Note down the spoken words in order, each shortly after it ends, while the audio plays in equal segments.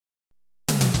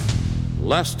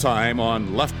Last time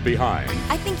on Left Behind.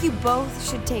 I think you both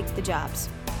should take the jobs.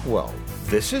 Well,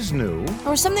 this is new.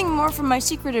 Or something more from my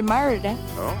secret admirer today.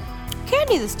 Oh?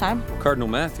 Candy this time. Cardinal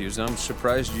Matthews, I'm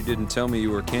surprised you didn't tell me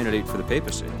you were a candidate for the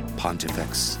papacy.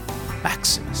 Pontifex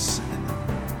Maximus,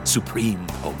 Supreme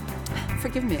Pope.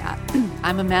 Forgive me,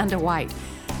 I'm Amanda White.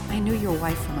 I knew your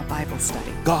wife from a Bible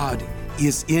study. God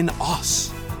is in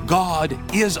us. God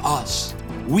is us.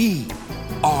 We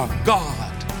are God.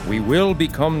 We will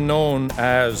become known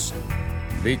as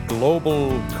the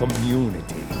global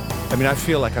community. I mean, I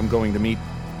feel like I'm going to meet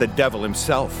the devil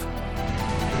himself.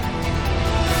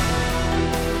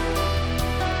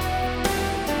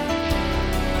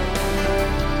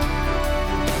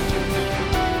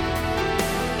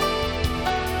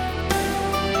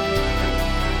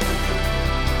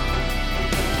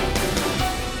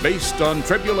 Based on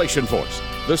Tribulation Force,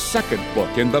 the second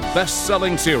book in the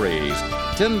best-selling series,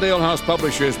 Tyndale House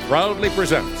Publishers proudly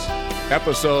presents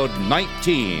Episode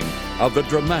 19 of the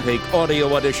dramatic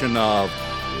audio edition of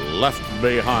Left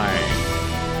Behind.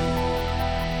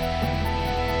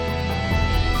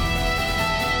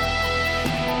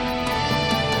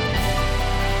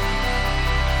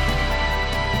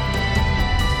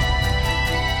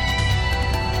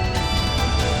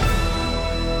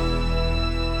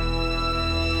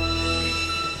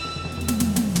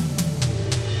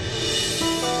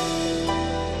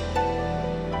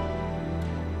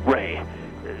 Ray,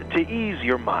 to ease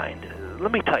your mind,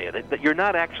 let me tell you that you're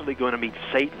not actually going to meet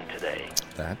Satan today.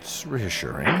 That's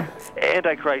reassuring.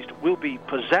 Antichrist will be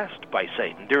possessed by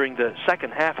Satan during the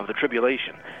second half of the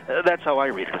tribulation. That's how I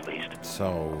read it, at least.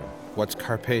 So, what's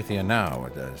Carpathia now?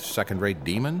 A second-rate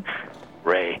demon?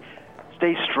 Ray,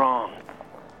 stay strong.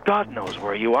 God knows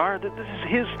where you are. This is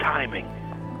his timing.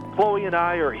 Chloe and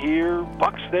I are here.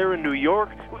 Buck's there in New York.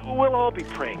 We'll all be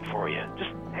praying for you.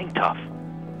 Just hang tough.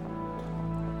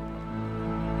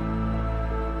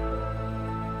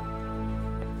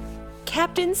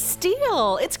 Captain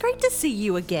Steele, it's great to see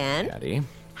you again. Patty.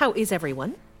 How is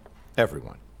everyone?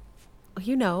 Everyone.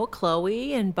 You know,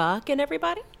 Chloe and Buck and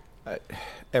everybody?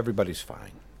 Everybody's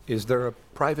fine. Is there a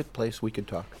private place we could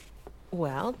talk?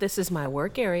 Well, this is my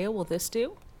work area. Will this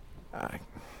do?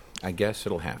 I guess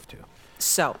it'll have to.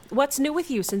 So, what's new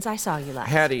with you since I saw you last?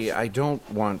 Hattie, I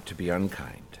don't want to be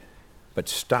unkind, but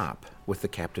stop with the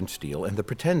Captain Steele and the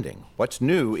pretending. What's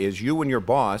new is you and your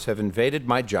boss have invaded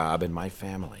my job and my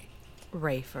family.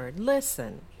 Rayford,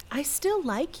 listen. I still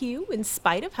like you in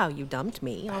spite of how you dumped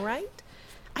me, all right?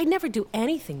 I'd never do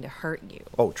anything to hurt you.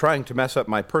 Oh, trying to mess up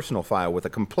my personal file with a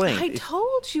complaint. I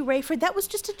told you, Rayford, that was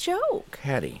just a joke.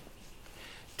 Hattie,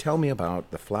 tell me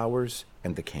about the flowers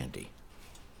and the candy.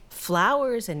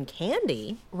 Flowers and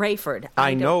candy? Rayford,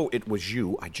 I know it was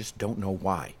you. I just don't know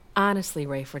why. Honestly,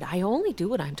 Rayford, I only do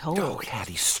what I'm told. Oh,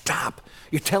 Hattie, stop.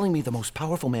 You're telling me the most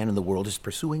powerful man in the world is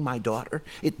pursuing my daughter?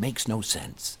 It makes no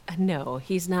sense. No,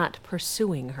 he's not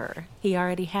pursuing her. He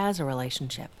already has a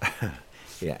relationship.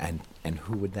 Yeah, and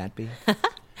who would that be?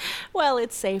 Well,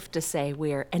 it's safe to say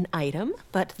we're an item,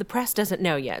 but the press doesn't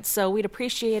know yet, so we'd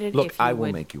appreciate it Look, if you I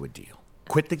will make you a deal.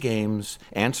 Quit the games,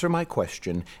 answer my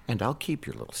question, and I'll keep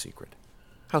your little secret.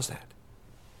 How's that?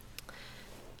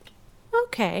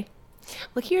 Okay.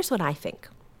 Well, here's what I think.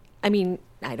 I mean,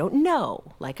 I don't know.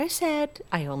 Like I said,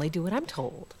 I only do what I'm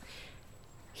told.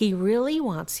 He really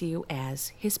wants you as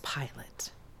his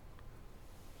pilot.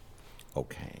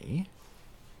 Okay.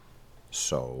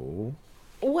 So?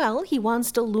 Well, he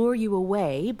wants to lure you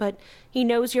away, but he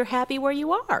knows you're happy where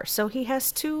you are, so he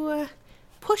has to,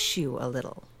 push you a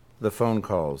little. The phone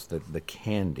calls, the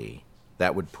candy,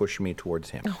 that would push me towards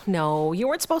him. Oh, no, you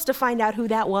weren't supposed to find out who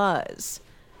that was.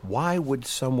 Why would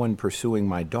someone pursuing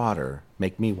my daughter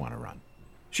make me want to run?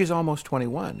 She's almost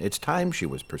 21. It's time she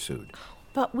was pursued.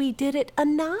 But we did it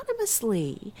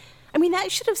anonymously. I mean,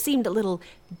 that should have seemed a little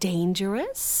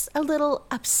dangerous, a little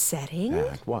upsetting.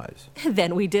 Yeah, it was.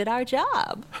 Then we did our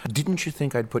job. Didn't you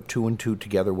think I'd put two and two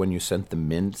together when you sent the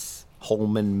mints,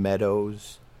 Holman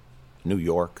Meadows, New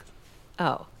York?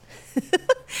 Oh.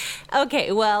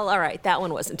 Okay, well, all right, that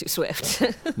one wasn't too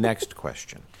swift. Next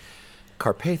question.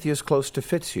 Carpathia's close to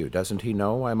Fitzhugh. Doesn't he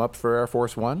know I'm up for Air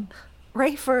Force One?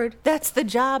 Rayford, that's the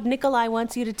job Nikolai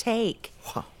wants you to take.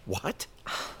 What?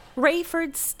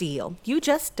 Rayford Steele. You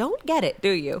just don't get it,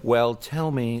 do you? Well, tell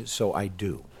me so I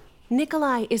do.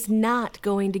 Nikolai is not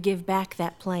going to give back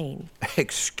that plane.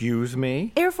 Excuse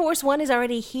me? Air Force One is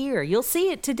already here. You'll see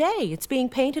it today. It's being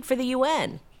painted for the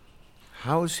UN.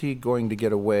 How's he going to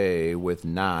get away with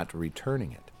not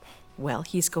returning it? Well,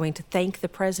 he's going to thank the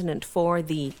president for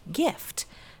the gift,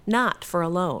 not for a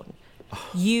loan.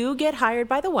 You get hired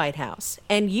by the White House,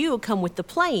 and you come with the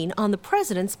plane on the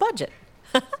president's budget.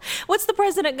 What's the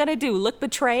president going to do? Look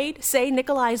betrayed? Say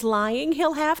Nikolai's lying?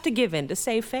 He'll have to give in to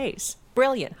save face.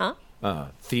 Brilliant, huh?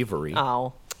 Thievery.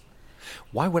 Oh.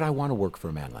 Why would I want to work for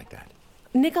a man like that?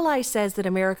 Nikolai says that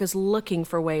America's looking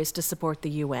for ways to support the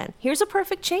UN. Here's a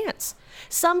perfect chance.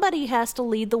 Somebody has to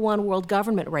lead the one world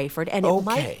government, Rayford, and it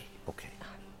might... Okay.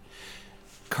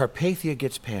 Carpathia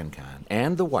gets PanCon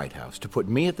and the White House to put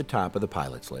me at the top of the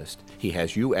pilots list. He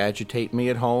has you agitate me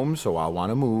at home, so I'll want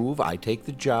to move. I take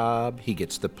the job. He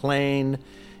gets the plane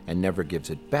and never gives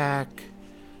it back.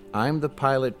 I'm the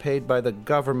pilot paid by the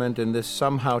government, and this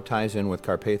somehow ties in with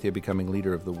Carpathia becoming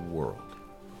leader of the world.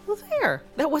 Well, there.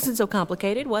 That wasn't so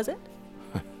complicated, was it?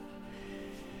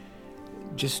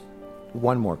 Just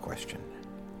one more question.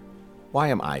 Why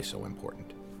am I so important?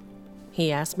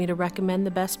 He asked me to recommend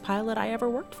the best pilot I ever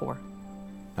worked for.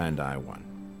 And I won.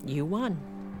 You won.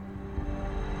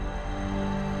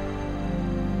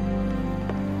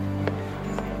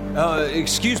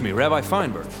 Excuse me, Rabbi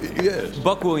Feinberg. Yes.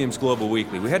 Buck Williams Global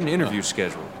Weekly. We had an interview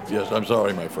scheduled. Yes, I'm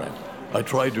sorry, my friend. I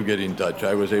tried to get in touch.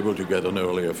 I was able to get an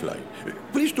earlier flight.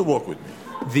 Please to walk with me.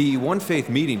 The One Faith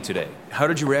meeting today. How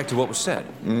did you react to what was said?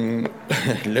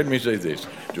 Let me say this.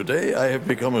 Today I have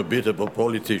become a bit of a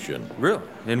politician. Really?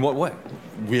 In what way?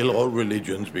 Will all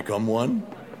religions become one?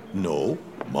 No.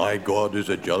 My God is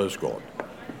a jealous God.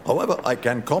 However, I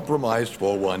can compromise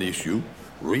for one issue,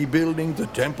 rebuilding the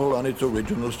temple on its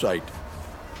original site.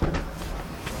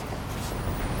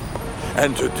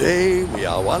 And today we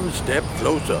are one step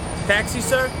closer. Taxi,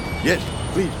 sir? Yes,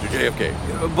 please, to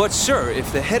JFK. But, sir,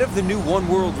 if the head of the new one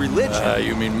world religion...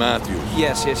 You mean Matthews?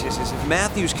 Yes. If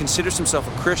Matthews considers himself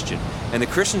a Christian, and the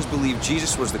Christians believe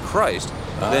Jesus was the Christ,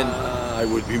 then... I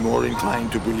would be more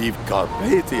inclined to believe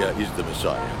Carpathia is the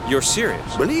Messiah. You're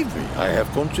serious? Believe me, I have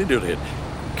considered it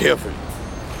carefully.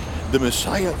 The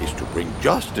Messiah is to bring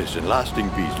justice and lasting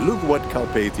peace. Look what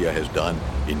Carpathia has done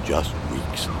in just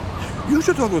weeks. You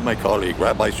should talk with my colleague,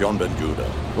 Rabbi Sion Ben Judah.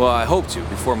 Well, I hope to,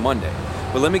 before Monday.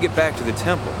 But let me get back to the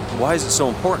temple. Why is it so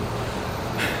important?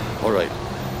 All right,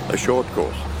 a short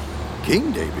course.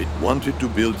 King David wanted to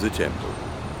build the temple.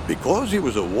 Because he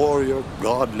was a warrior,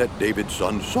 God let David's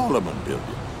son Solomon build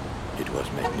it. It was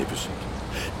magnificent.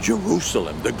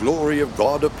 Jerusalem, the glory of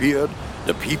God appeared.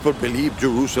 The people believed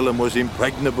Jerusalem was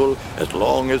impregnable as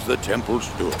long as the temple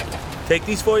stood. Take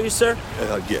these for you, sir?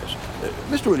 Yes.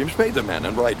 Mr. Williams, pay the man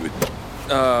and ride with me.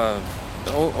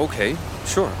 Okay,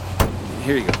 sure.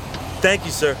 Here you go. Thank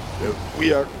you, sir.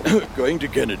 We are going to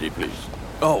Kennedy, please.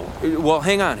 Oh, well,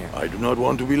 hang on here. I do not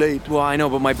want to be late. Well, I know,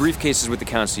 but my briefcase is with the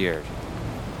concierge.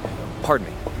 Pardon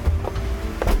me.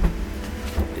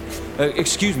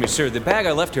 Excuse me, sir. The bag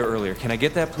I left here earlier. Can I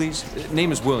get that, please?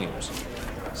 Name is Williams.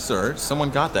 Sir, someone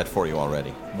got that for you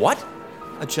already. What?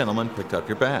 A gentleman picked up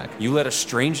your bag. You let a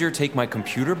stranger take my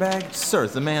computer bag? Sir,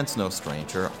 the man's no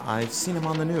stranger. I've seen him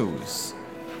on the news.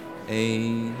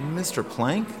 A Mr.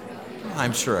 Plank?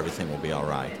 I'm sure everything will be all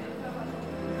right.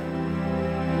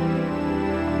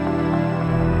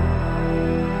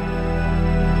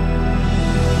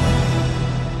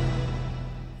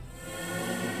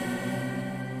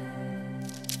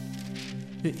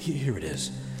 Here it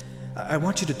is. I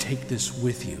want you to take this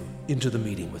with you into the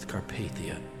meeting with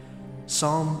Carpathia.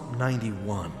 Psalm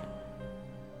 91.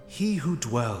 He who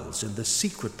dwells in the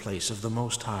secret place of the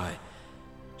Most High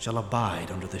shall abide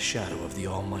under the shadow of the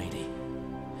Almighty.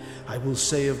 I will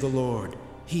say of the Lord,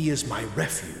 He is my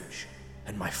refuge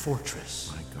and my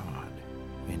fortress. My God,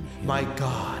 in Him. My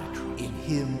God, in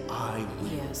Him I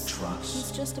will trust.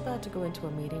 He's just about to go into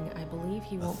a meeting. I believe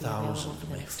he won't be available for 1,000 the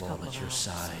may next fall couple at of your hours.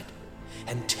 side,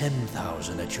 and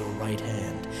 10,000 at your right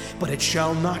hand, but it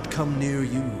shall not come near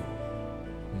you.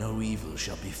 No evil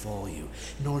shall befall you,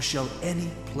 nor shall any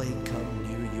plague come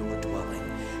near your dwelling,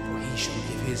 for He shall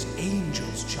give His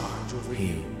angels charge over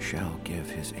you. He shall give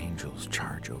His angels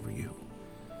charge over you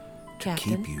to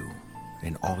Captain? keep you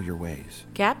in all your ways.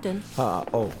 Captain,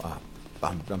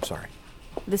 I'm sorry.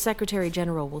 the Secretary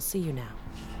General will see you now.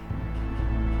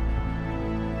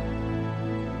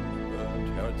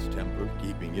 Herod's temple,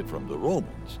 keeping it from the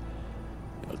Romans.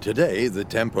 Well, today, the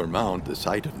Temple Mount, the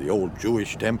site of the old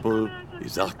Jewish temple,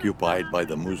 is occupied by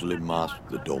the Muslim mosque,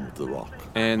 the Dome of the Rock.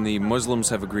 And the Muslims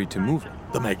have agreed to move it.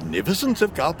 The magnificence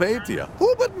of Carpathia.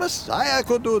 Who but Messiah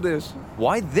could do this?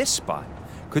 Why this spot?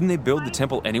 Couldn't they build the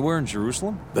temple anywhere in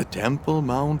Jerusalem? The Temple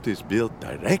Mount is built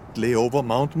directly over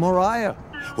Mount Moriah,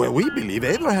 where we believe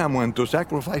Abraham went to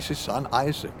sacrifice his son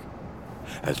Isaac.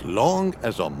 As long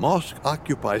as a mosque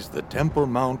occupies the Temple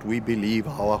Mount, we believe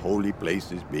our holy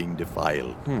place is being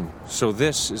defiled. So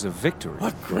this is a victory.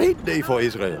 A great day for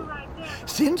Israel.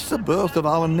 Since the birth of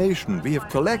our nation, we have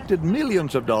collected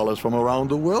millions of dollars from around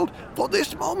the world for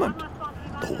this moment.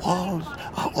 The walls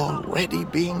are already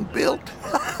being built.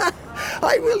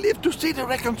 I will live to see the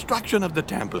reconstruction of the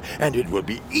temple, and it will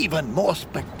be even more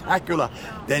spectacular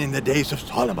than in the days of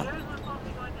Solomon.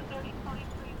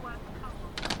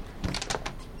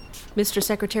 Mr.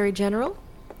 Secretary General,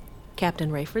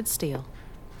 Captain Rayford Steele.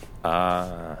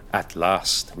 At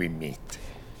last we meet.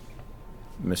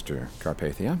 Mr.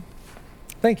 Carpathia?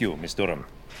 Thank you, Miss Durham.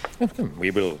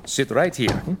 We will sit right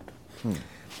here.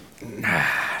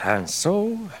 And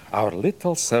so, our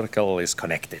little circle is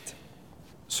connected.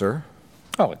 Sir?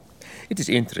 Oh, it is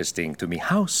interesting to me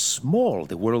how small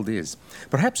the world is.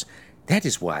 Perhaps that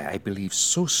is why I believe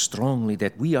so strongly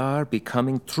that we are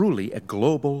becoming truly a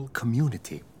global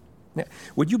community. Now,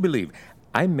 would you believe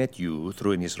I met you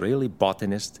through an Israeli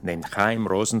botanist named Chaim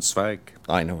Rosenzweig?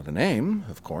 I know the name,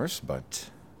 of course,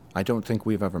 but I don't think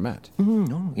we've ever met.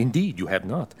 No, indeed, you have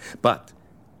not. But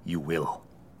you will.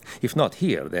 If not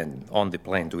here, then on the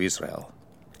plane to Israel.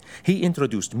 He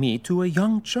introduced me to a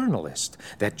young journalist.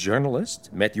 That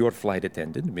journalist met your flight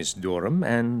attendant, Miss Durham,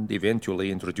 and eventually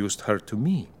introduced her to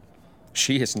me.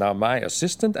 She is now my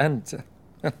assistant, and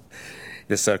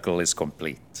the circle is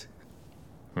complete.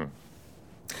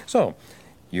 So,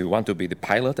 you want to be the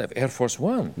pilot of Air Force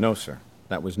One? No, sir.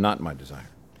 That was not my desire.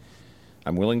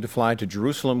 I'm willing to fly to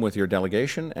Jerusalem with your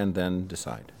delegation and then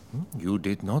decide. You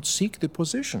did not seek the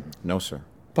position. No, sir.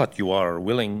 But you are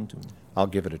willing to... I'll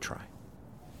give it a try.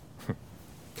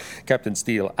 Captain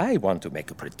Steele, I want to make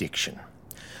a prediction.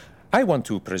 I want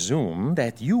to presume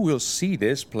that you will see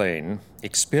this plane,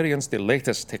 experience the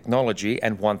latest technology,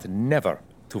 and want never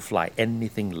to fly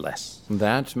anything less.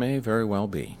 That may very well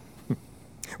be.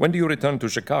 When do you return to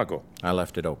Chicago? I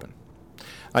left it open.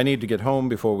 I need to get home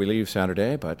before we leave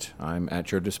Saturday, but I'm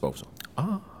at your disposal.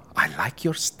 I like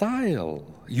your style.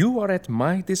 You are at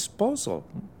my disposal.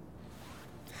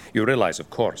 You realize, of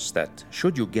course, that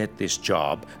should you get this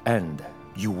job, and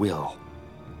you will,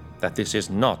 that this is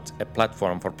not a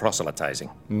platform for proselytizing.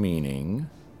 Meaning?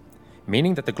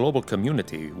 Meaning that the global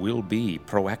community will be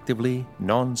proactively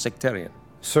non-sectarian.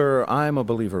 Sir, I'm a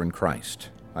believer in Christ.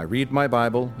 I read my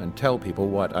Bible and tell people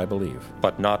what I believe.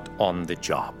 But not on the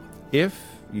job. If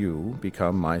you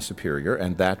become my superior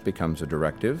and that becomes a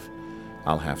directive,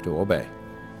 I'll have to obey.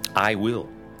 I will,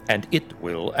 and it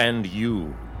will, and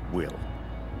you will.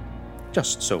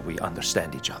 Just so we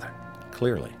understand each other.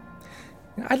 Clearly.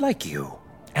 I like you,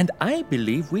 and I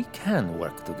believe we can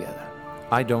work together.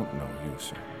 I don't know you,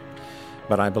 sir,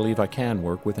 but I believe I can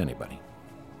work with anybody.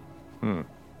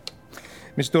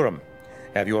 Miss Durham,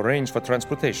 have you arranged for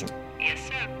transportation? Yes,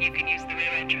 sir. You can use the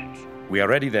rear entrance. We are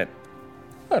ready then.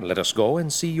 Well, let us go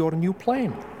and see your new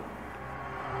plane.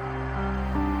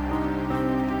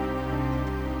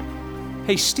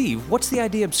 Hey, Steve, what's the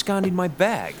idea of absconding my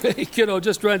bag? Hey, kiddo,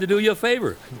 just trying to do you a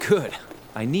favor. Good.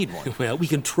 I need one. Well, we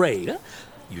can trade, huh?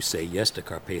 You say yes to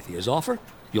Carpathia's offer,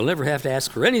 you'll never have to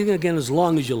ask for anything again as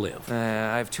long as you live.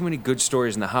 I have too many good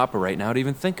stories in the hopper right now to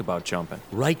even think about jumping.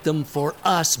 Write them for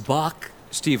us, Buck.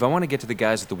 Steve, I want to get to the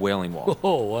guys at the Wailing Wall.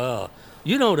 Oh, well,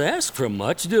 you don't ask for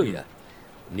much, do you?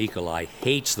 Nikolai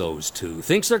hates those two,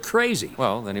 thinks they're crazy.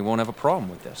 Well, then he won't have a problem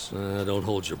with this. Don't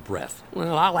hold your breath.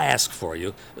 Well, I'll ask for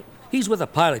you. He's with a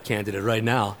pilot candidate right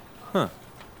now. Huh,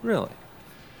 really?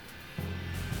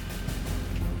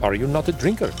 Are you not a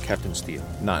drinker, Captain Steele?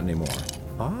 Not anymore.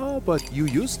 But you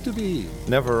used to be.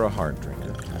 Never a hard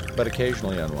drinker, but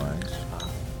occasionally unwise.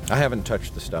 I haven't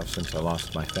touched the stuff since I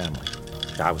lost my family.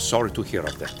 I was sorry to hear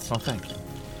of that. Oh, thank you.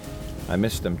 I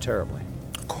miss them terribly.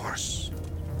 Of course.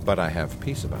 But I have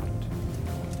peace about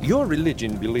it. Your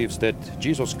religion believes that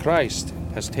Jesus Christ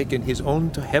has taken his own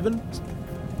to heaven?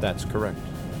 That's correct.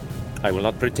 I will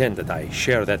not pretend that I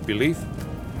share that belief,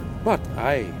 but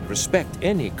I respect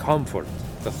any comfort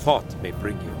the thought may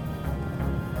bring you.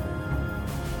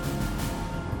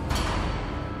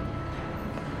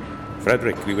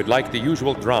 Frederick, we would like the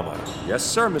usual drama. Yes,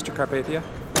 sir, Mr. Carpathia.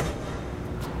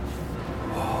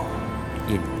 Oh,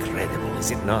 incredible, is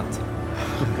it not?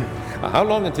 How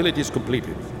long until it is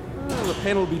completed? Well, the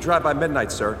panel will be dry by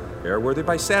midnight, sir. Airworthy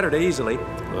by Saturday, easily.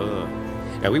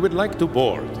 And we would like to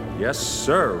board. Yes,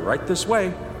 sir. Right this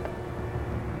way.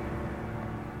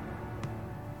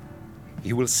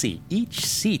 You will see each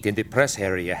seat in the press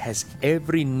area has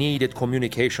every needed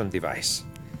communication device.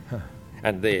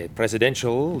 And the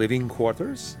presidential living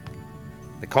quarters,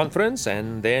 the conference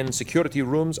and then security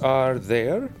rooms are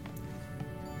there.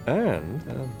 And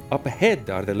up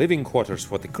ahead are the living quarters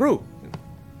for the crew.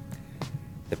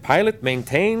 The pilot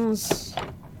maintains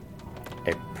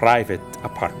a private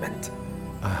apartment.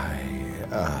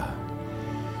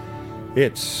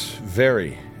 It's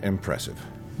very impressive.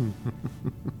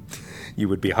 You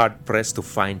would be hard-pressed to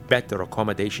find better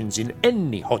accommodations in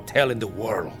any hotel in the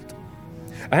world.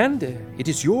 And it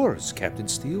is yours, Captain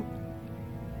Steele.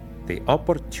 The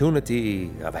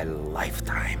opportunity of a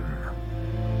lifetime.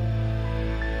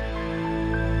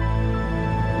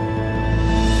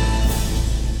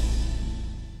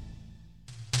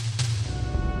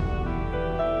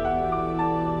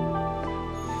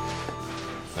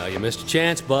 You missed a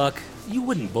chance, Buck. You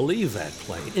wouldn't believe that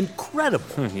plane.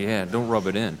 Incredible. Yeah, don't rub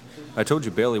it in. I told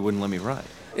you Bailey wouldn't let me ride.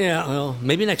 Yeah, well,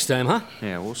 maybe next time, huh?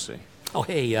 Yeah, we'll see. Oh,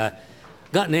 hey,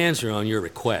 got an answer on your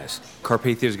request.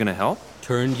 Carpathia's gonna help?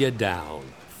 Turned you down,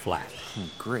 flat.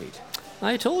 Great.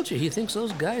 I told you, he thinks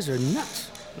those guys are nuts.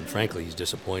 And frankly, he's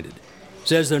disappointed.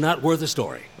 Says they're not worth a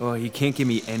story. Oh, he can't give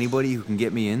me anybody who can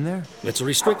get me in there? It's a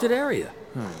restricted area.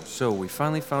 So we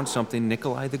finally found something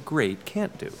Nikolai the Great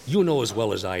can't do. You know as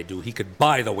well as I do, he could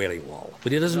buy the Wailing Wall.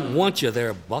 But he doesn't want you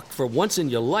there, Buck. For once in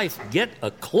your life, get a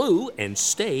clue and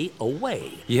stay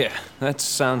away. Yeah, that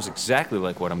sounds exactly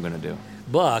like what I'm gonna do.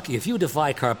 Buck, if you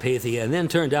defy Carpathia and then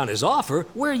turn down his offer,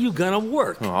 where are you gonna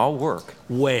work? Oh, I'll work.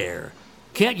 Where?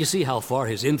 Can't you see how far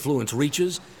his influence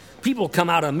reaches? People come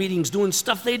out of meetings doing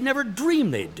stuff they'd never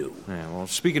dreamed they'd do. Yeah, well,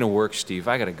 speaking of work, Steve,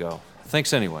 I gotta go.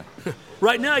 Thanks anyway.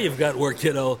 Right now you've got work,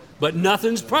 kiddo, but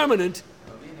nothing's permanent.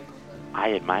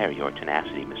 I admire your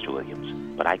tenacity, Mr.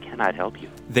 Williams, but I cannot help you.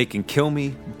 They can kill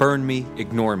me, burn me,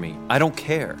 ignore me. I don't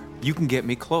care. You can get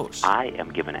me close. I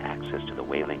am given access to the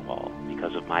Wailing Wall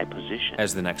because of my position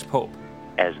As the next pope.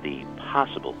 as the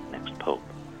possible next pope,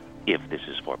 if this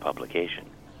is for publication.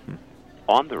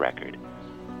 On the record,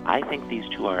 I think these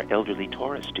two are elderly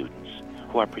Torah students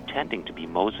who are pretending to be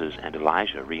Moses and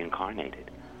Elijah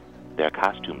reincarnated. Their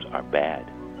costumes are bad.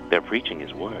 Their preaching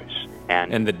is worse.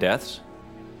 And the deaths?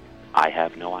 I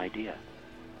have no idea.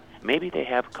 Maybe they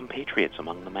have compatriots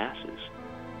among the masses.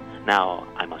 Now,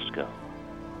 I must go.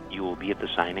 You will be at the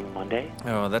signing Monday?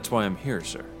 Oh, that's why I'm here,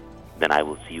 sir. Then I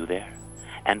will see you there.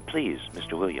 And please,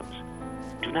 Mr. Williams,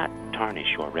 do not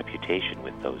tarnish your reputation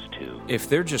with those two. If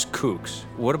they're just kooks,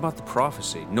 what about the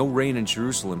prophecy? No rain in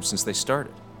Jerusalem since they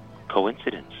started.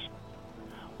 Coincidence.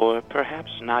 Or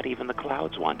perhaps not even the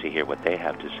clouds want to hear what they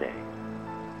have to say.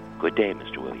 Good day,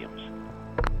 Mr. Williams.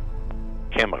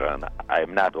 Cameron, I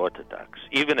am not Orthodox.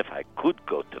 Even if I could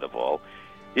go to the wall,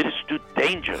 it is too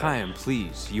dangerous. Chaim,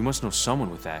 please. You must know someone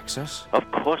with access. Of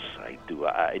course I do.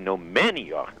 I know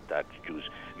many Orthodox Jews,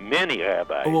 many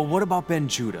rabbis. Oh, well, what about Ben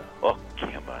Judah? Oh,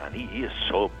 Cameron, he is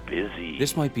so busy.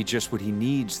 This might be just what he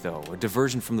needs, though. A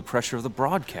diversion from the pressure of the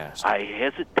broadcast. I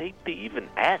hesitate to even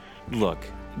ask. Look,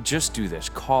 just do this.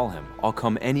 Call him. I'll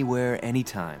come anywhere,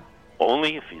 anytime.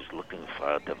 Only if he's looking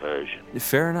for a diversion.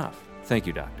 Fair enough. Thank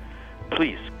you, Doctor.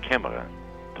 Please, Cameron,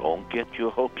 don't get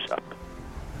your hopes up.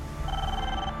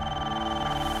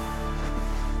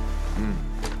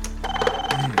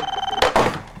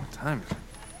 What time is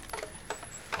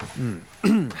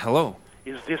it? Hello.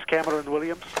 Is this Cameron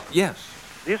Williams? Yes.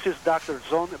 This is Dr.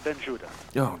 Zon Ben Judah.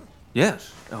 Oh,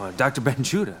 yes. Dr. Ben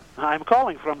Judah. I'm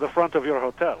calling from the front of your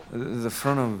hotel. The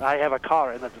front of... I have a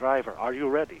car and a driver. Are you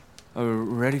ready?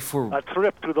 Ready for... A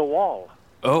trip to the wall.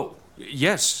 Oh,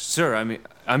 yes, sir.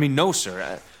 I mean, no,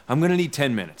 sir. I'm going to need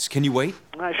 10 minutes. Can you wait?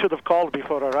 I should have called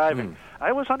before arriving.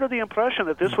 I was under the impression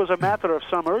that this was a matter of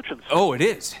some urgency. Oh, it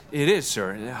is. It is,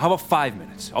 sir. How about 5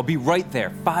 minutes? I'll be right there.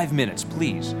 5 minutes,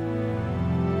 please.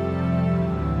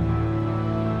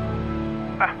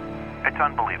 It's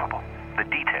unbelievable. The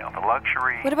detail, the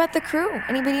luxury. What about the crew?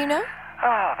 Anybody you know?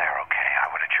 Oh, they're okay. I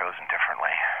would have chosen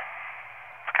differently.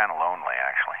 It's kind of lonely,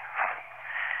 actually.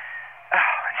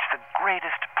 It's the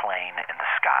greatest plane in the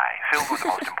sky, filled with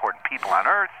the most important people on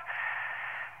Earth.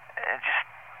 It just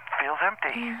feels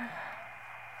empty.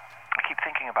 I keep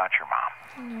thinking about your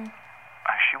mom.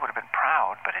 She would have been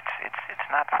proud, but it's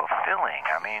not fulfilling.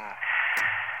 I mean,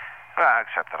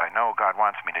 except that I know God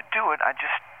wants me to do it. I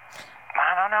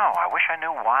don't know. I wish I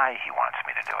knew why he wants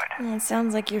me to do it. Well, it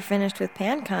sounds like you're finished with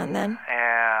PanCon then.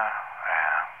 Yeah.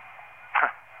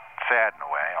 Sad in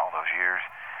a way, all those years.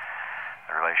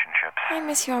 The relationships. I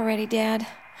miss you already, Dad.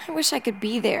 I wish I could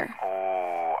be there.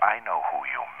 Oh, I know who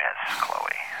you miss,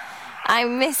 Chloe. I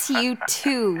miss you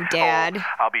too, Dad.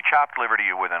 I'll be chopped liver to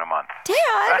you within a month.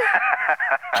 Dad!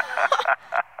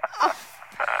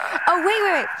 Oh,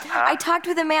 wait. I talked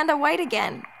with Amanda White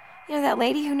again. You know that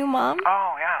lady who knew Mom?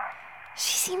 Oh, yeah.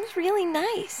 She seems really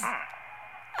nice.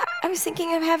 I was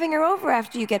thinking of having her over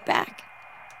after you get back.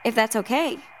 If that's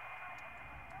okay.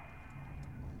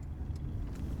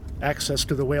 Access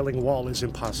to the Wailing Wall is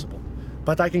impossible.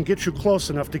 But I can get you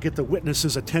close enough to get the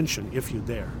witnesses' attention if you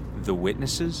dare. The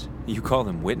witnesses? You call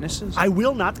them witnesses? I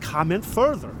will not comment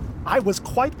further. I was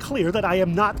quite clear that I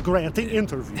am not granting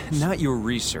interviews. Not your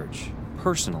research.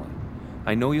 Personally.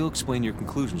 I know you'll explain your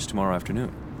conclusions tomorrow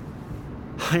afternoon.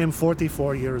 I am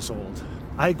 44 years old.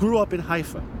 I grew up in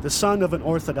Haifa, the son of an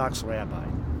Orthodox rabbi.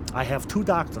 I have 2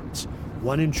 doctorates,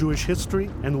 one in Jewish history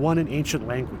and one in ancient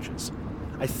languages.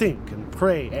 I think and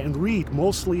pray and read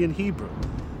mostly in Hebrew,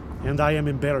 and I am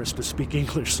embarrassed to speak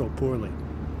English so poorly.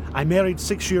 I married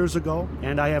 6 years ago,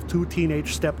 and I have 2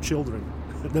 teenage stepchildren,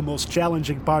 the most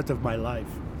challenging part of my life.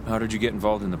 How did you get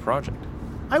involved in the project?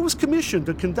 I was commissioned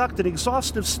to conduct an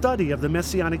exhaustive study of the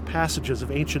messianic passages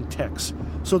of ancient texts,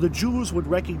 so the Jews would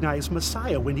recognize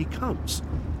Messiah when he comes.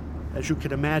 As you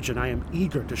can imagine, I am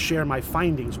eager to share my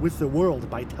findings with the world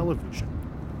by television.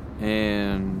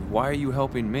 And why are you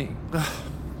helping me?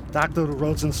 Dr.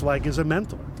 Rosenzweig is a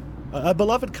mentor, a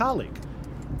beloved colleague.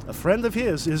 A friend of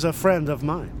his is a friend of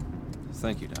mine.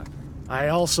 Thank you, Doctor. I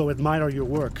also admire your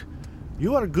work.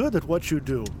 You are good at what you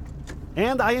do.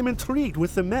 And I am intrigued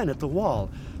with the men at the wall.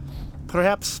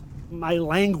 Perhaps my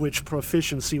language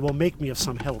proficiency will make me of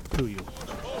some help to you.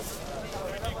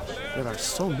 There are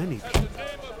so many people.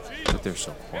 But they're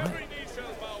so quiet.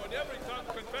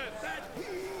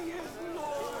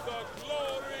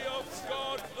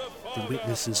 The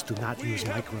witnesses do not use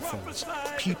microphones.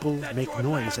 People make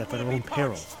noise at their own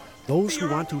peril. Those who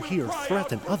want to hear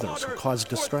threaten others who cause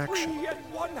distraction.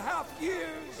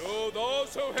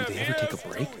 Do they ever take a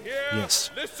break?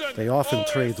 Yes. They often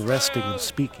trade resting and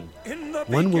speaking.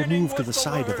 One will move to the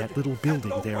side of that little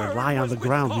building there and lie on the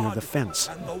ground near the fence.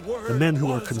 The men who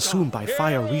were consumed by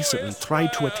fire recently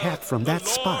tried to attack from that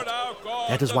spot.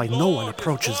 That is why no one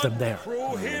approaches them there.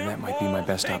 And that might be my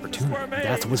best opportunity.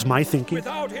 That was my thinking.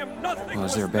 Well,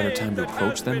 is there a better time to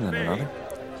approach them than another?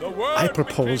 I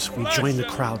propose we join the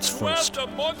crowds first.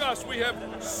 Among us we have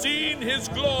seen his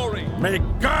glory. May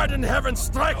God in heaven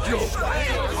strike you!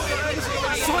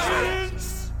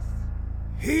 Silence!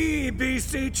 He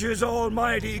beseeches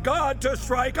Almighty God to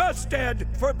strike us dead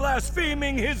for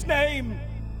blaspheming his name.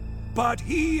 But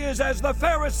he is as the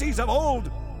Pharisees of old.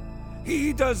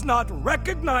 He does not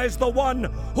recognize the one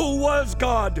who was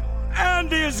God,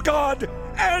 and is God,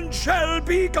 and shall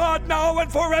be God now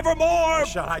and forevermore.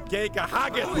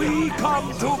 We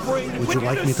come to bring Would you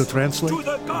like me to translate?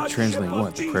 Translate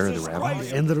what? The prayer of the rabbi?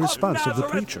 And the response of the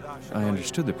preacher. I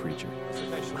understood the preacher.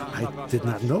 I did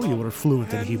not know you were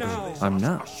fluent in Hebrew. I'm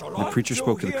not. The preacher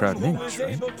spoke to the crowd in English,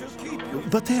 right?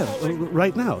 But there,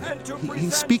 right now,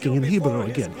 he's speaking in Hebrew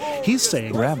again. He's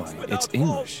saying, Rabbi, it's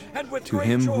English. To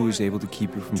him who is able to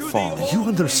keep you from falling. You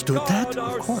understood that?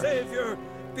 Of course. Look,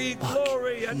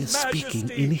 he is speaking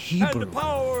in Hebrew.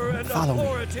 Follow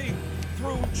me.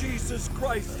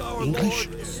 English?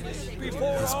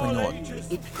 Español.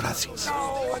 Gracias.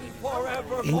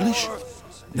 English?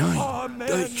 Nein,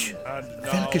 Deutsch.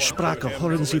 Welche Sprache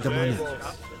hören Sie dem Mann?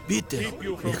 Bitte,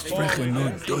 ich spreche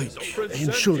nur Deutsch.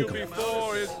 Entschuldigung.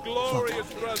 Look,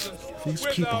 these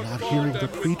people are hearing the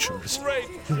preachers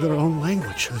in their own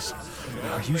languages.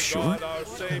 Are you sure?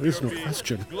 There is no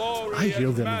question. I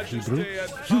hear them in Hebrew.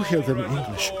 You hear them in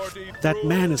English. That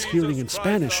man is hearing in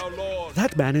Spanish.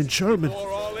 That man in German.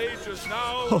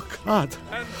 Oh, God.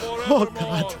 Oh,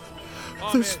 God.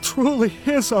 This truly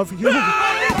is of you.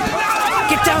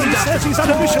 Get down! He says he's on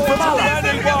a mission from Allah.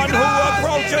 Anyone who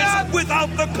approaches without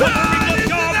the covering of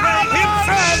Yahweh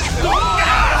himself!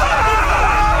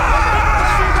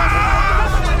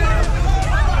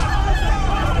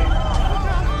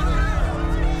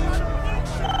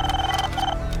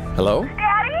 Hello?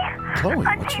 Daddy? Chloe,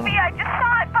 On what's TV, wrong? I just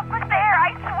saw it. Buck was there.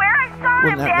 I swear I saw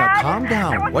Well, him, now Dad. calm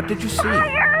down. There was What did you see?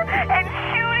 fire and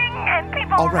shooting and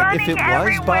people All right, running if it was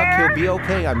everywhere. Buck, he'll be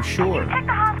okay, I'm sure. Check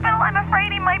the hospital. I'm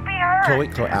afraid he might be hurt.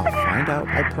 Chloe, I'll find out,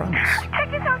 I promise. Check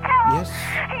his hotel. Yes.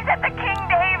 He's at the King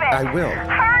David. I will.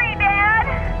 Hurry,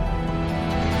 Dad.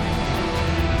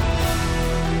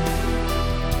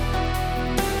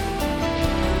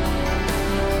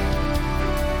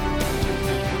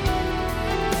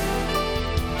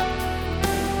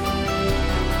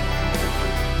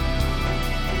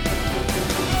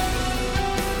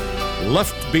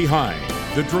 Left Behind,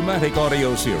 the dramatic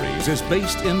audio series, is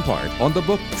based in part on the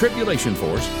book Tribulation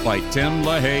Force by Tim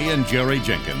LaHaye and Jerry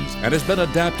Jenkins and has been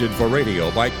adapted for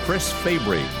radio by Chris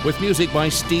Fabry with music by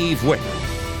Steve Wick.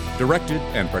 Directed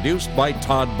and produced by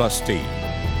Todd Bustine.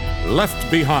 Left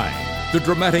Behind, the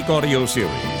dramatic audio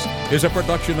series, is a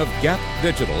production of Gap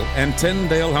Digital and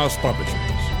Tyndale House Publishers.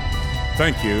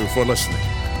 Thank you for listening.